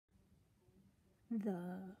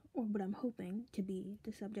or what I'm hoping to be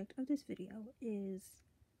the subject of this video is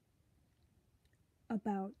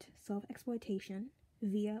about self-exploitation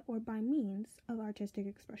via or by means of artistic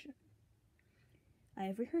expression. I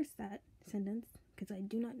have rehearsed that sentence because I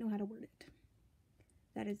do not know how to word it.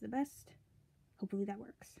 That is the best. Hopefully that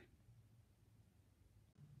works.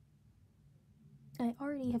 I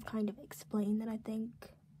already have kind of explained that I think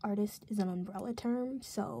artist is an umbrella term,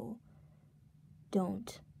 so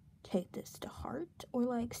don't take this to heart or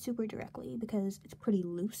like super directly because it's pretty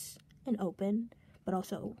loose and open, but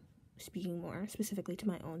also speaking more specifically to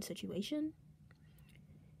my own situation.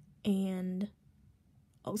 And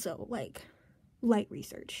also like light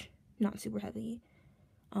research, not super heavy.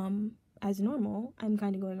 As normal, I'm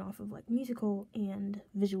kind of going off of like musical and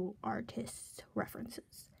visual artists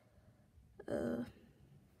references.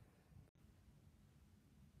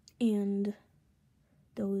 And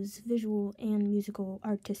those visual and musical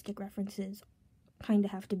artistic references kind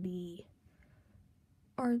of have to be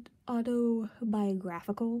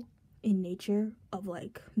autobiographical in nature of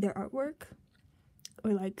like their artwork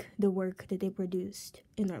or like the work that they produced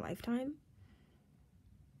in their lifetime.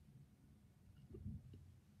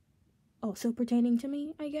 Also pertaining to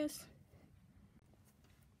me, I guess.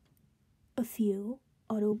 A few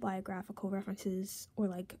autobiographical references or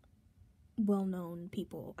like well-known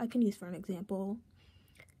people I can use for an example.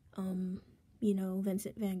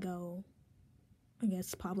 Vincent van Gogh, I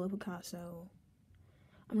guess Pablo Picasso.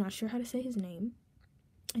 I'm not sure how to say his name.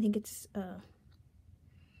 I think it's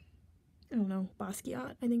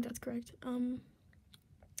Basquiat. I think that's correct. I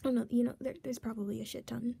don't know, there's probably a shit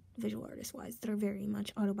ton visual artist-wise that are very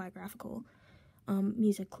much autobiographical.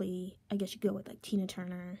 Musically, I guess you go with like Tina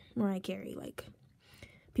Turner, Mariah Carey, like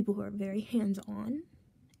people who are very hands-on,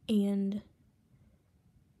 and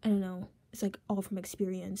I don't know, it's like all from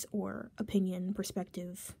experience or opinion,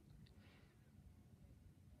 perspective,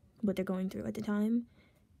 what they're going through at the time.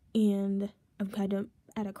 And I'm kind of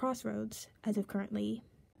at a crossroads as of currently.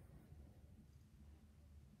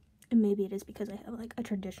 And maybe it is because I have like a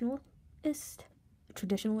traditionalist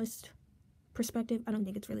perspective. I don't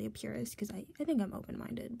think it's really a purist because I think I'm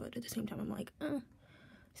open-minded, but at the same time I'm like,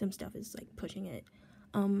 some stuff is like pushing it.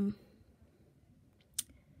 I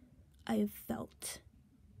have felt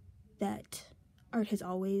that art has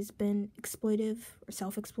always been exploitive or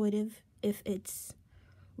self-exploitive if it's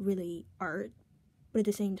really art, but at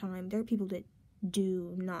the same time there are people that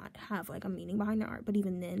do not have like a meaning behind their art, but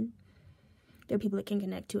even then there are people that can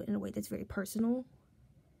connect to it in a way that's very personal.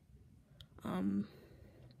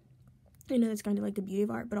 That's kind of like the beauty of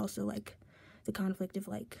art, but also like the conflict of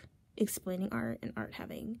like explaining art and art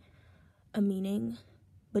having a meaning,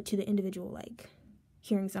 but to the individual, like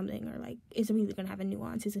hearing something or like it's immediately gonna have a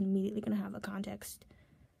nuance, it's immediately gonna have a context.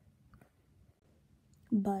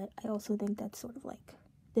 But I also think that's sort of like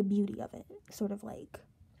the beauty of it, sort of like,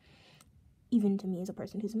 even to me as a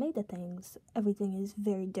person who's made the things, everything is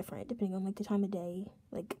very different depending on like the time of day.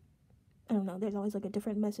 Like, I don't know, there's always like a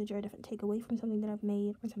different message or a different takeaway from something that I've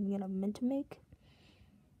made or something that I'm meant to make.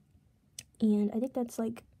 And I think that's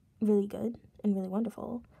like really good and really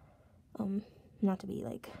wonderful. Not to be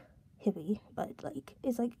like hippie, but like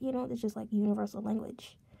it's like, it's just like universal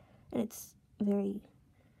language. And it's very,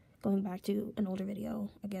 going back to an older video,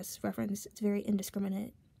 I guess, reference, it's very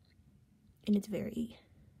indiscriminate. And it's very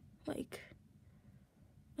like,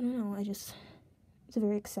 I don't know, it's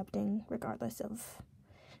very accepting regardless of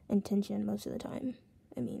intention most of the time.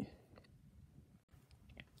 And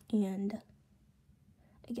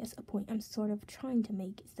I guess a point I'm sort of trying to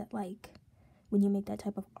make is that like when you make that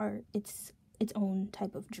type of art, it's its own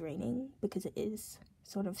type of draining because it is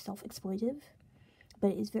sort of self-exploitive,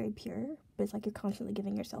 but it is very pure, but it's like you're constantly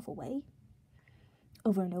giving yourself away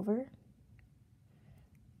over and over.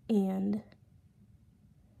 And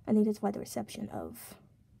I think that's why the reception of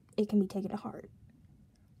it can be taken to heart,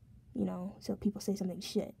 so people say something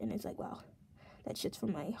shit and it's like, wow, that shit's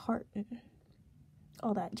from my heart and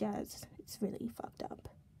all that jazz. It's really fucked up.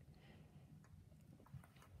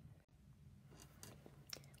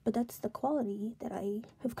 But that's the quality that I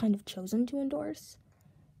have kind of chosen to endorse,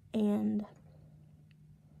 and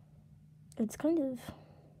it's kind of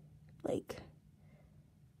like,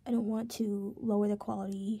 I don't want to lower the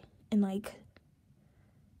quality and like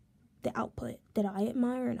the output that I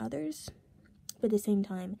admire in others, but at the same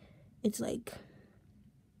time, it's like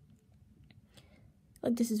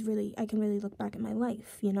this is really, I can really look back at my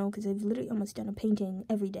life, because I've literally almost done a painting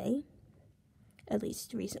every day, at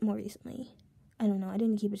least more recently. I don't know, I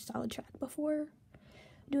didn't keep a solid track before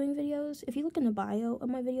doing videos. If you look in the bio of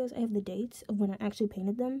my videos, I have the dates of when I actually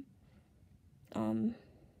painted them, and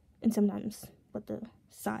sometimes what the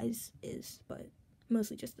size is, but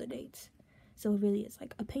mostly just the dates. So it really is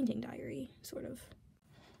like a painting diary, sort of.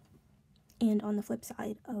 And on the flip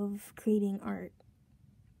side of creating art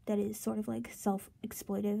that is sort of like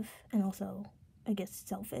self-exploitive and also, I guess,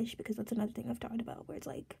 selfish, because that's another thing I've talked about, where it's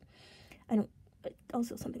like,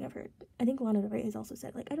 also something I've heard, I think Lana Del Rey has also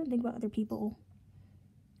said, like, I don't think about other people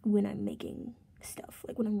when I'm making stuff,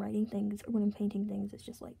 like when I'm writing things or when I'm painting things. It's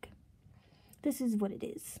just like, this is what it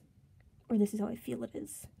is, or this is how I feel it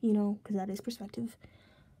is, you know, because that is perspective.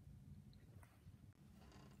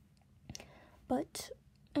 But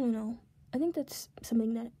I don't know, I think that's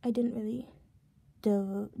something that I didn't really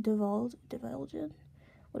divulge in,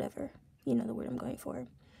 whatever, you know the word I'm going for,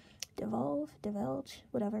 divulge,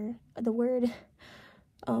 whatever, the word,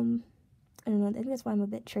 I don't know, I think that's why I'm a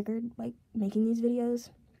bit triggered, like, making these videos.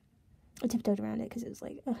 I tiptoed around it, because it was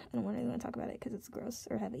like, I don't want to talk about it, because it's gross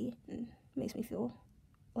or heavy, and makes me feel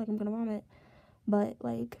like I'm gonna vomit, but,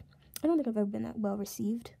 like, I don't think I've ever been that well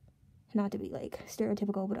received, not to be, like,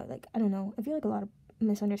 stereotypical, but, I don't know, I feel like a lot of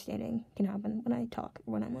misunderstanding can happen when I talk,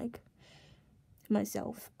 or when I'm, like,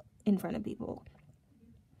 myself in front of people,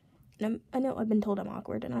 and I know I've been told I'm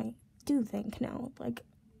awkward, and I do think now, like,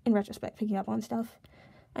 in retrospect, picking up on stuff,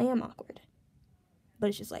 I am awkward, but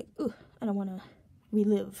it's just like, I don't want to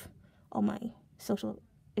relive all my social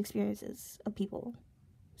experiences of people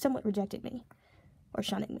somewhat rejecting me or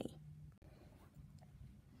shunning me.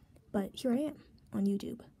 But here I am on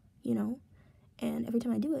YouTube, you know, and every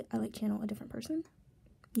time I do it, I, like, channel a different person,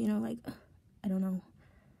 you know, like, I don't know,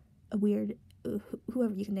 a weird,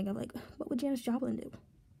 whoever you can think of, like, what would Janis Joplin do?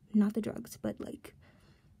 Not the drugs, but, like,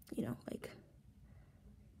 you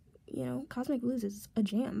know, Cosmic Blues is a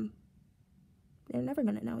jam. They're never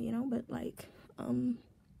gonna know, you know, but, like, and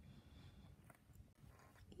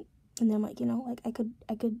then, like, you know, like, I could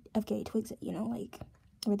FKA Twigs it, you know, like,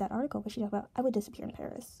 I read that article where she talked about, I would disappear in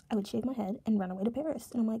Paris. I would shave my head and run away to Paris.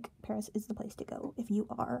 And I'm like, Paris is the place to go if you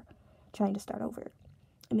are trying to start over.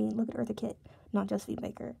 I mean, look at Eartha Kitt, not Josephine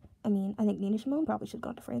Baker. I mean, I think Nina Simone probably should have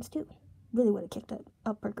gone to France, too. Really would have kicked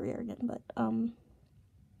up her career again, but,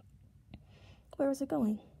 where was it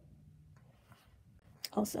going?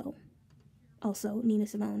 Also, Nina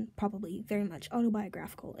Simone, probably very much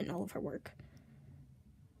autobiographical in all of her work.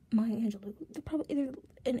 Maya Angelou, probably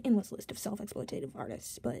an endless list of self-exploitative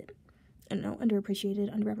artists, but, I don't know,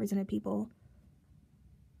 underappreciated, underrepresented people,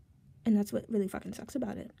 and that's what really fucking sucks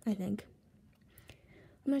about it, I think.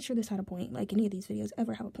 I'm not sure this had a point, like any of these videos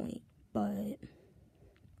ever have a point, but,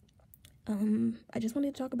 I just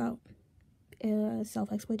wanted to talk about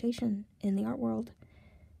self-exploitation in the art world,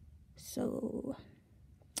 so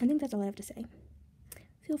I think that's all I have to say.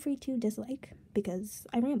 Feel free to dislike, because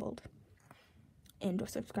I rambled. And or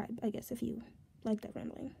subscribe, I guess, if you like that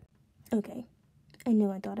rambling. Okay. I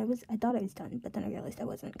know I thought I was done, but then I realized I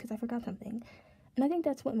wasn't, because I forgot something. And I think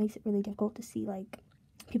that's what makes it really difficult to see, like,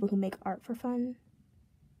 people who make art for fun,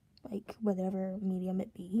 like, whatever medium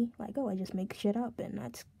it be, like, I just make shit up, and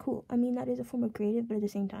that's cool. I mean, that is a form of creative, but at the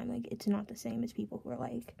same time, like, it's not the same as people who are,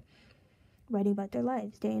 like, writing about their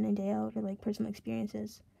lives day in and day out, or, like, personal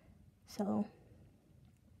experiences. So,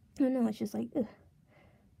 I don't know, it's just like,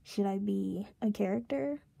 should I be a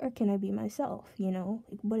character, or can I be myself, you know?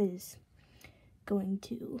 Like, what is going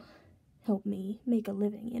to help me make a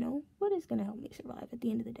living, you know? What is going to help me survive at the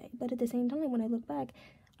end of the day? But at the same time, when I look back,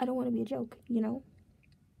 I don't want to be a joke, you know?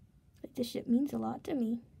 Like, this shit means a lot to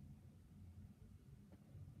me.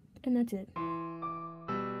 And that's it.